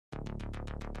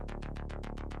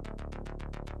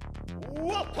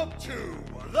Welcome to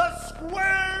the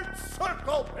Squared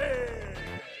Circle Pit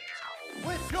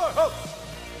with your host,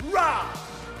 Rob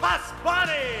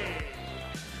Pasbani.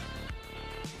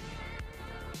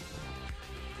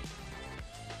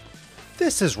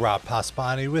 This is Rob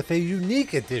Pasbani with a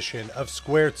unique edition of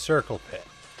Squared Circle Pit.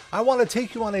 I want to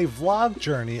take you on a vlog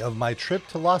journey of my trip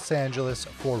to Los Angeles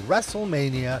for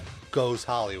WrestleMania Goes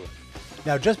Hollywood.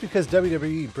 Now, just because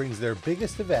WWE brings their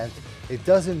biggest event, it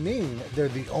doesn't mean they're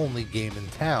the only game in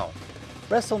town.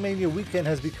 WrestleMania weekend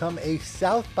has become a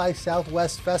South by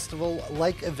Southwest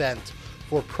festival-like event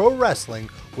for pro wrestling,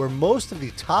 where most of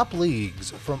the top leagues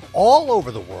from all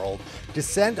over the world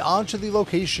descend onto the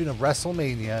location of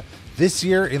WrestleMania this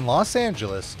year in Los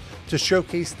Angeles to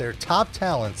showcase their top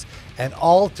talents and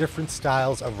all different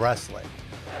styles of wrestling.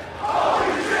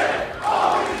 Holy shit!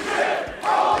 Holy shit!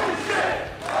 Holy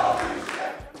shit! Holy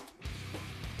shit!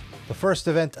 The first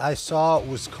event I saw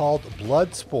was called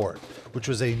Bloodsport, which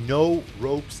was a no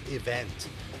ropes event.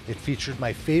 It featured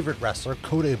my favorite wrestler,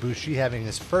 Kota Ibushi, having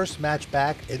his first match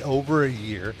back in over a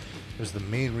year. It was the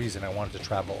main reason I wanted to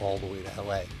travel all the way to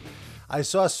LA. I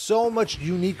saw so much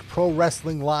unique pro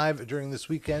wrestling live during this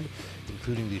weekend,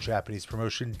 including the Japanese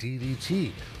promotion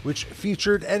DDT, which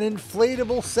featured an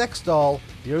inflatable sex doll,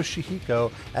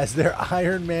 Yoshihiko, as their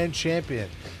Iron Man champion.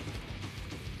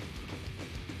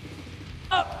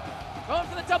 Up, going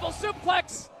for the double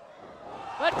suplex,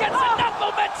 but gets enough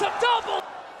momentum, double!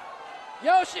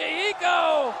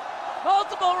 Yoshihiko,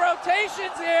 multiple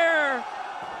rotations here.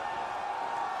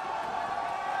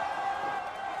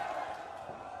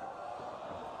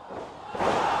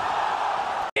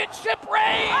 Ship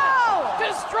reign,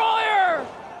 Destroyer,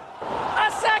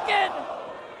 a second,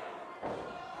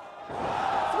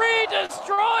 3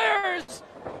 destroyers,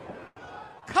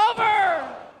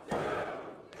 cover,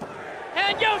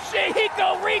 and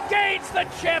Yoshihiko regains the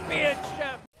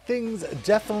championship. Things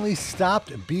definitely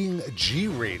stopped being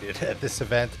G-rated at this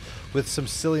event with some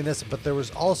silliness, but there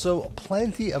was also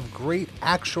plenty of great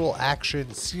actual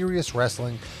action, serious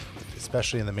wrestling,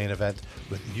 especially in the main event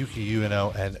with Yuki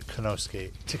Ueno and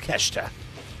Konosuke Takeshita.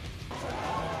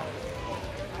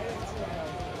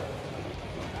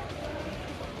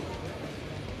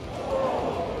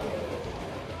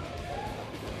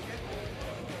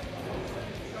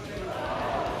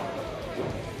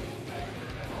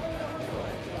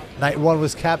 Night one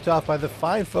was capped off by the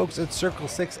fine folks at Circle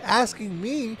 6 asking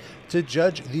me to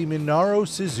judge the Minoru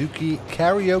Suzuki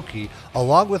Karaoke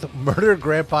along with Murder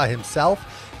Grandpa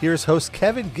himself. Here's host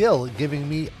Kevin Gill giving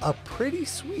me a pretty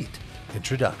sweet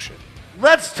introduction.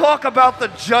 Let's talk about the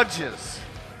judges.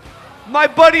 My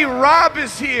buddy Rob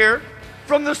is here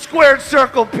from the Squared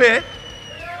Circle Pit.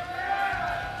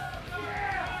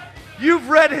 You've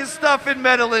read his stuff in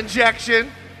Metal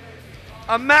Injection.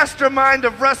 A mastermind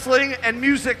of wrestling and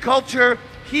music culture,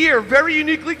 here very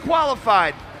uniquely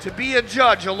qualified to be a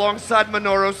judge alongside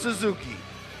Minoru Suzuki.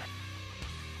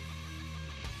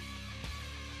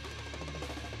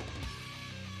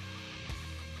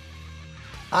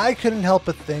 I couldn't help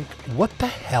but think, what the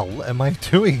hell am I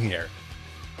doing here?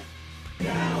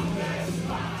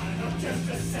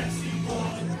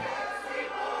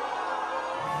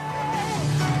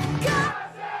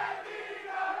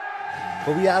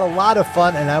 But we had a lot of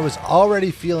fun, and I was already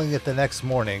feeling it the next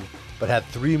morning, but had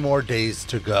 3 more days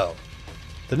to go.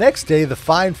 The next day, the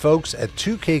fine folks at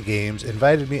 2K Games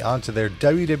invited me onto their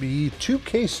WWE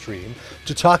 2K stream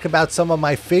to talk about some of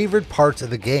my favorite parts of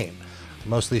the game. I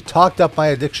mostly talked up my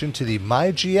addiction to the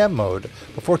My GM mode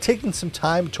before taking some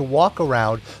time to walk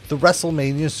around the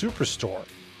WrestleMania Superstore.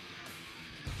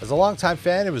 As a longtime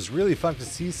fan, it was really fun to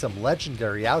see some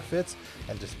legendary outfits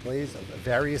and displays of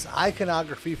various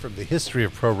iconography from the history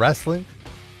of pro wrestling.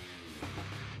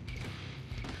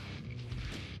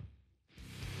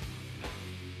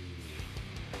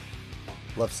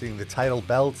 Love seeing the title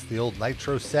belts, the old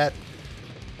Nitro set.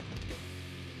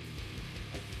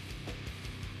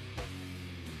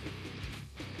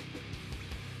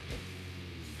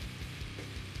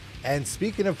 And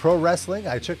speaking of pro wrestling,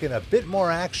 I took in a bit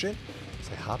more action as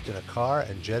I hopped in a car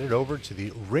and jetted over to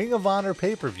the Ring of Honor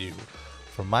pay-per-view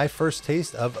for my first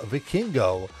taste of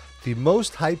Vikingo, the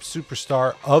most hyped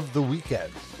superstar of the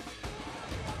weekend.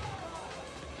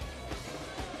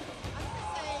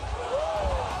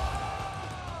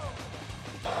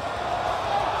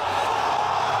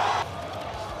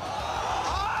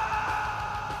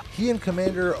 He and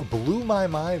Commander blew my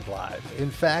mind live. In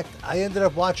fact, I ended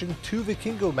up watching 2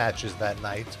 Vikingo matches that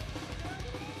night.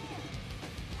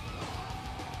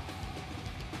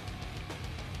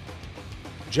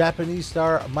 Japanese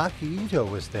star Maki Ito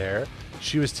was there,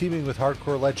 She was teaming with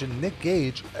hardcore legend Nick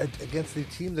Gage against a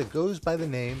team that goes by the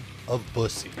name of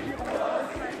Bussy.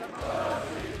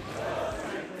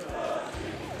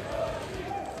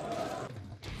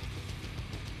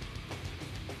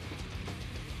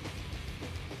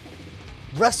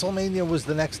 WrestleMania was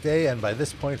the next day, and by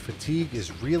this point, fatigue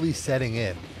is really setting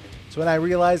in. So when I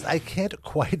realized I can't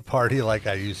quite party like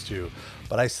I used to,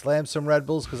 but I slammed some Red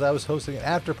Bulls because I was hosting an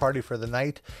after party for the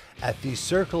night at the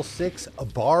Circle 6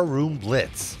 Barroom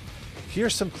Blitz.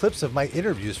 Here's some clips of my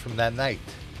interviews from that night.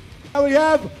 Now we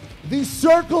have the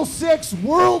Circle 6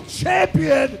 World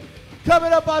Champion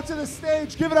coming up onto the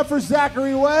stage. Give it up for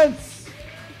Zachary Wentz.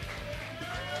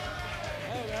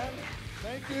 Hey, man.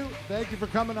 Thank you. Thank you for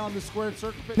coming on the Squared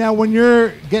Circle Pit. Now, when you're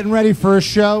getting ready for a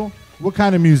show, what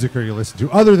kind of music are you listening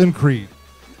to, other than Creed?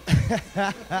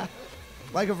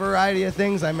 Like a variety of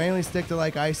things. I mainly stick to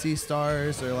like Icy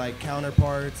Stars or like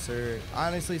Counterparts, or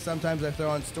honestly sometimes I throw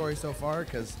on Story So Far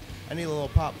because I need a little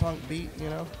pop punk beat, you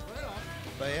know?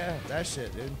 But yeah, that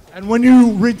shit, dude. And when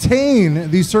you retain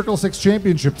the Circle 6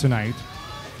 Championship tonight,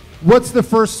 what's the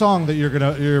first song that you're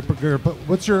gonna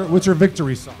what's your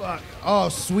victory song? Fuck. Oh,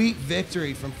 Sweet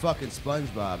Victory from fucking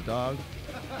SpongeBob, dog.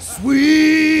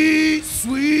 Sweet,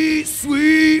 sweet,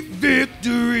 sweet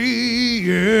victory,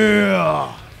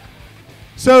 yeah.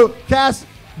 So, Cass,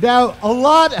 now a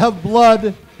lot of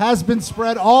blood has been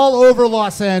spread all over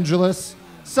Los Angeles.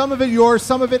 Some of it yours,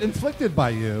 some of it inflicted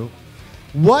by you.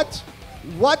 What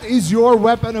is your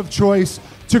weapon of choice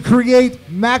to create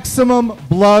maximum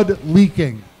blood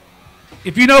leaking?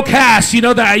 If you know Cass, you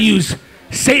know that I use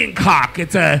Satan cock.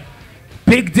 It's a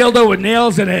big dildo with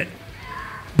nails in it.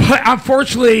 But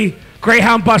unfortunately,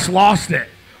 Greyhound Bus lost it.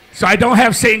 So I don't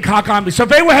have Satan cock on me. So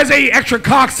if anyone has any extra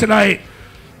cocks tonight,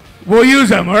 we'll use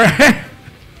them, all right?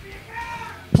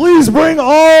 Please bring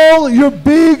all your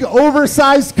big,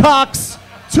 oversized cocks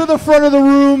to the front of the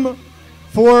room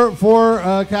for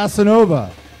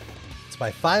Casanova. It's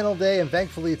my final day, and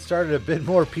thankfully it started a bit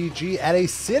more PG at a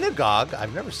synagogue.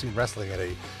 I've never seen wrestling at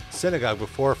a synagogue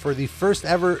before, for the first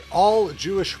ever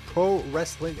all-Jewish pro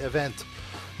wrestling event.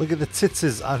 Look at the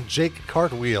tzitzis on Jake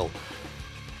Cartwheel.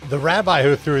 The rabbi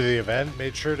who threw the event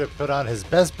made sure to put on his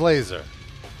best blazer.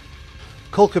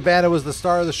 Cole Cabana was the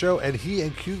star of the show, and he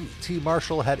and QT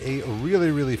Marshall had a really,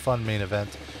 really fun main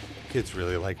event. Kids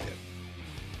really liked it.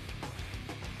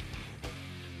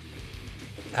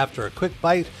 After a quick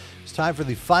bite, it's time for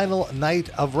the final night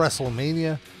of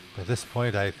WrestleMania. By this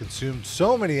point, I had consumed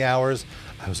so many hours,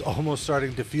 I was almost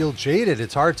starting to feel jaded.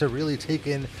 It's hard to really take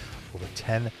in over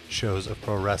 10 shows of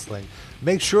pro wrestling.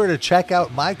 Make sure to check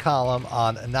out my column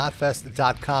on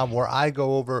notfest.com, where I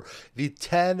go over the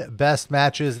 10 best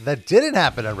matches that didn't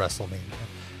happen at WrestleMania.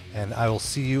 And I will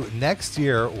see you next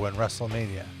year when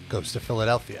WrestleMania goes to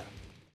Philadelphia.